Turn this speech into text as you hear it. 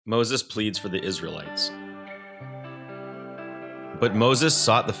Moses pleads for the Israelites. But Moses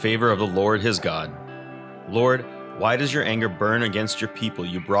sought the favor of the Lord his God. Lord, why does your anger burn against your people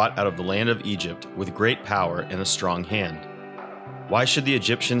you brought out of the land of Egypt with great power and a strong hand? Why should the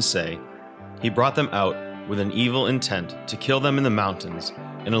Egyptians say, he brought them out with an evil intent to kill them in the mountains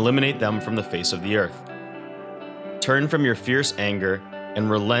and eliminate them from the face of the earth? Turn from your fierce anger and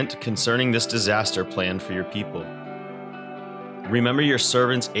relent concerning this disaster planned for your people. Remember your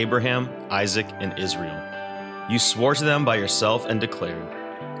servants Abraham, Isaac, and Israel. You swore to them by yourself and declared,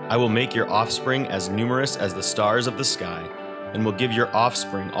 I will make your offspring as numerous as the stars of the sky, and will give your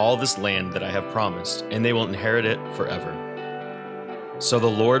offspring all this land that I have promised, and they will inherit it forever. So the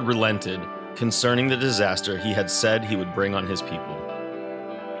Lord relented concerning the disaster he had said he would bring on his people.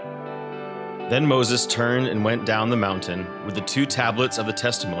 Then Moses turned and went down the mountain with the 2 tablets of the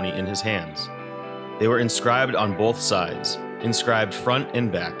testimony in his hands. They were inscribed on both sides, inscribed front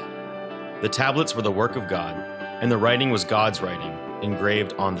and back. The tablets were the work of God, and the writing was God's writing,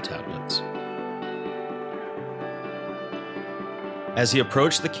 engraved on the tablets. As he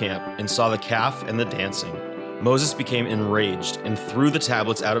approached the camp and saw the calf and the dancing, Moses became enraged and threw the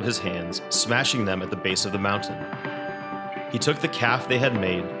tablets out of his hands, smashing them at the base of the mountain. He took the calf they had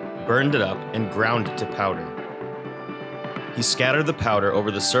made, burned it up, and ground it to powder. He scattered the powder over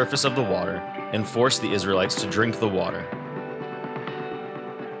the surface of the water and forced the Israelites to drink the water.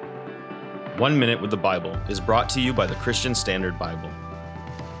 1 Minute with the Bible is brought to you by the Christian Standard Bible.